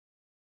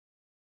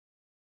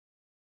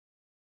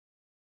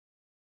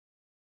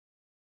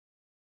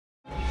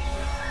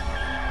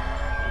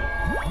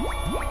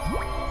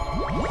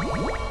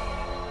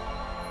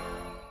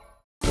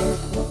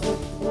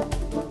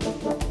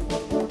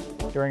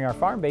During our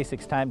Farm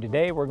Basics time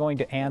today, we're going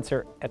to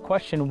answer a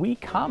question we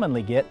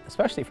commonly get,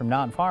 especially from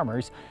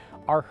non-farmers.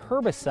 Are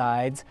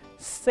herbicides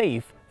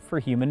safe for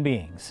human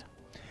beings?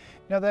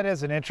 Now, that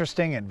is an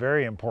interesting and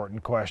very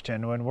important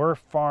question. When we're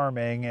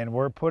farming and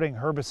we're putting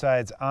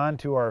herbicides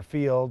onto our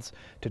fields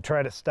to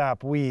try to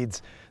stop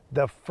weeds,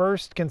 the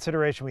first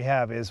consideration we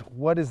have is,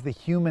 what is the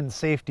human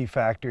safety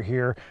factor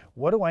here?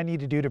 What do I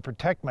need to do to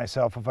protect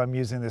myself if I'm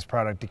using this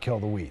product to kill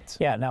the weeds?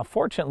 Yeah, now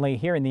fortunately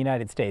here in the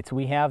United States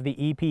we have the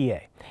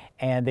EPA,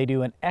 and they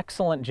do an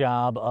excellent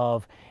job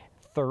of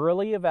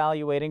thoroughly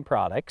evaluating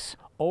products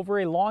over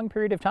a long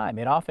period of time.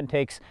 It often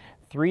takes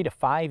 3 to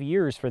 5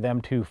 years for them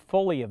to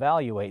fully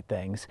evaluate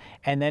things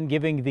and then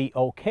giving the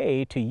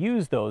okay to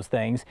use those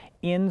things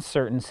in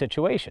certain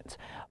situations.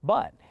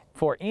 But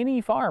for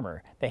any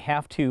farmer, they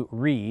have to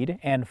read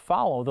and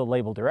follow the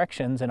label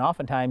directions, and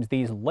oftentimes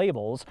these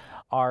labels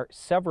are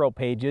several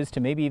pages to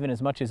maybe even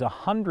as much as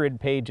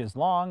 100 pages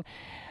long.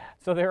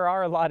 So there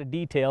are a lot of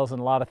details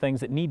and a lot of things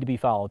that need to be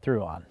followed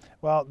through on.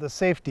 Well, the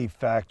safety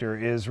factor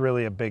is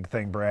really a big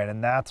thing, Brad,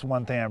 and that's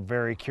one thing I'm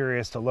very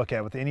curious to look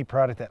at with any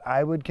product that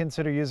I would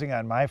consider using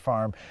on my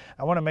farm.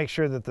 I want to make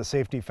sure that the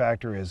safety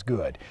factor is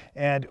good.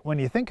 And when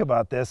you think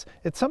about this,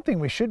 it's something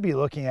we should be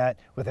looking at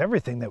with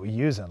everything that we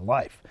use in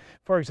life.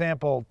 For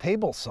example,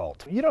 table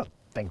salt. You don't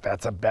think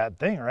that's a bad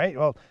thing, right?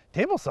 Well,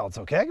 table salt's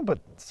okay. I can put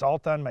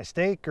salt on my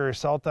steak or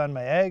salt on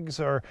my eggs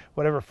or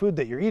whatever food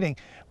that you're eating.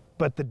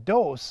 But the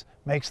dose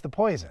makes the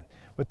poison.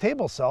 With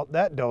table salt,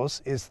 that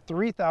dose is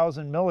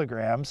 3,000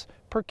 milligrams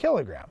per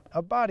kilogram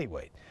of body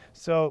weight.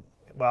 So,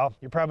 well,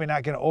 you're probably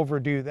not going to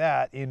overdo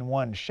that in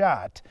one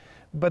shot.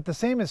 But the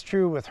same is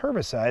true with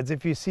herbicides.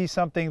 If you see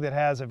something that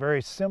has a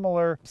very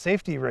similar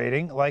safety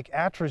rating, like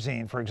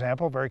atrazine, for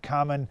example, very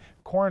common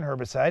corn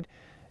herbicide,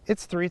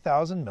 it's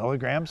 3,000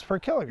 milligrams per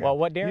kilogram. Well,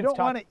 what Darren's you don't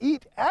want to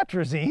eat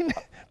atrazine,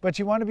 but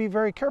you want to be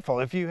very careful.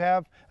 If you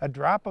have a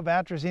drop of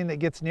atrazine that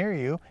gets near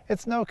you,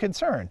 it's no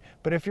concern.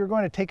 But if you're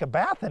going to take a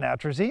bath in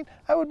atrazine,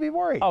 I would be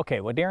worried.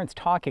 Okay, what Darren's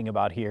talking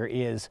about here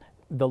is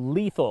the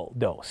lethal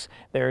dose.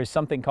 There is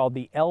something called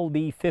the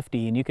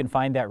LD50, and you can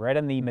find that right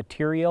on the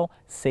material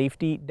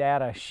safety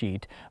data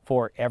sheet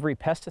for every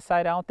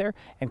pesticide out there.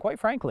 And quite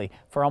frankly,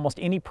 for almost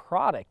any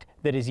product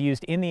that is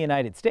used in the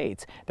United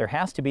States, there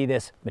has to be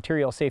this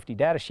material safety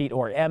data sheet,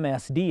 or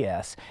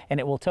MSDS, and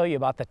it will tell you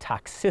about the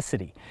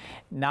toxicity.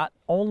 Not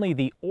only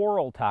the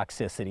oral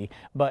toxicity,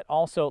 but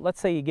also, let's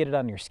say you get it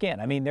on your skin.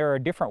 I mean, there are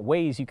different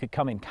ways you could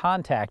come in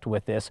contact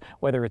with this,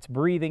 whether it's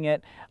breathing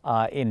it,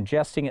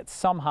 ingesting it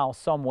somehow,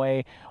 some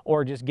way,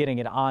 or just getting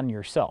it on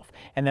yourself.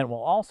 And then we'll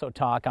also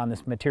talk on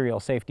this material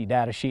safety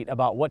data sheet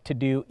about what to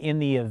do in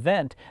the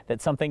event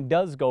that something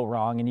does go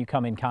wrong and you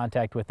come in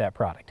contact with that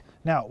product.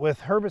 Now, with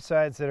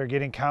herbicides that are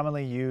getting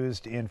commonly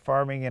used in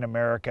farming in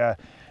America,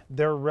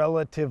 they're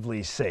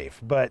relatively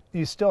safe, but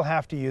you still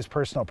have to use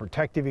personal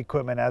protective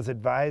equipment as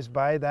advised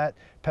by that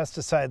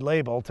pesticide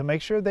label to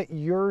make sure that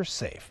you're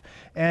safe.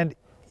 And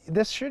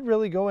this should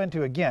really go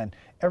into, again,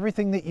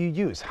 everything that you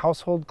use,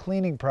 household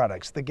cleaning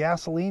products, the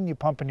gasoline you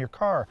pump in your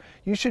car.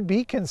 You should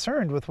be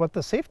concerned with what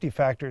the safety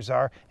factors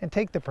are and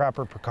take the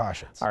proper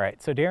precautions. All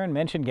right, so Darren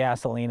mentioned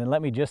gasoline, and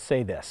let me just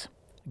say this.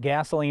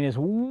 Gasoline is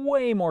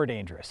way more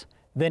dangerous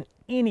than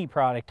any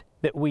product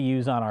that we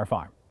use on our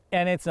farm,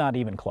 and it's not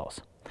even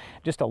close.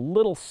 Just a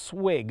little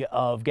swig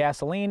of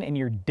gasoline and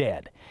you're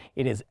dead.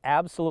 It is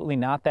absolutely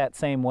not that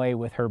same way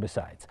with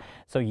herbicides.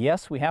 So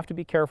yes, we have to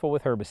be careful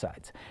with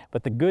herbicides,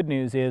 but the good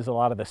news is a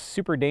lot of the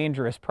super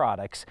dangerous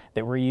products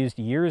that were used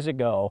years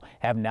ago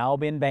have now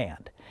been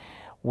banned.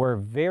 We're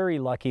very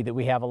lucky that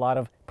we have a lot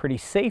of pretty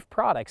safe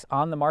products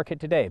on the market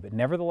today, but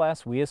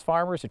nevertheless, we as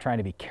farmers are trying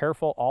to be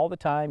careful all the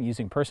time,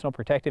 using personal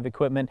protective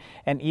equipment,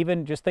 and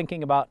even just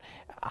thinking about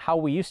how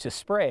we used to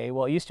spray.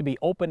 Well, it used to be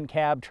open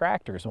cab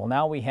tractors. Well,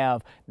 now we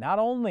have not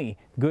only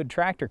good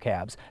tractor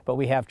cabs, but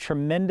we have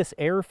tremendous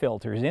air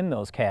filters in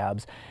those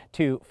cabs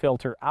to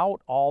filter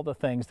out all the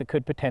things that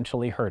could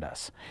potentially hurt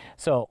us.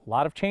 So a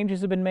lot of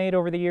changes have been made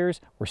over the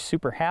years. We're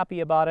super happy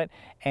about it,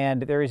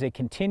 and there is a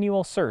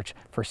continual search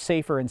for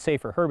safer and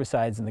safer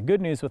herbicides. And the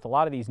good news with a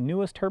lot of these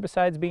newest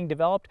herbicides being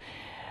developed,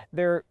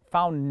 they're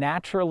found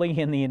naturally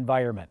in the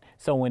environment.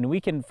 So when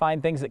we can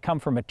find things that come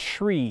from a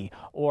tree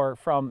or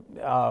from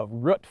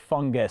root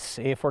fungus,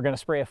 if we're going to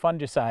spray a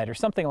fungicide or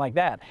something like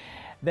that,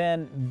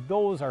 then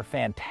those are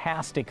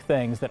fantastic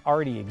things that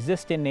already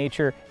exist in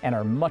nature and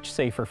are much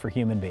safer for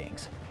human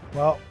beings.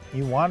 Well,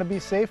 you want to be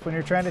safe when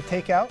you're trying to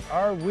take out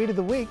our Weed of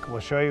the Week. We'll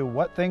show you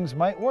what things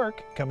might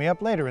work coming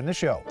up later in the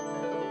show.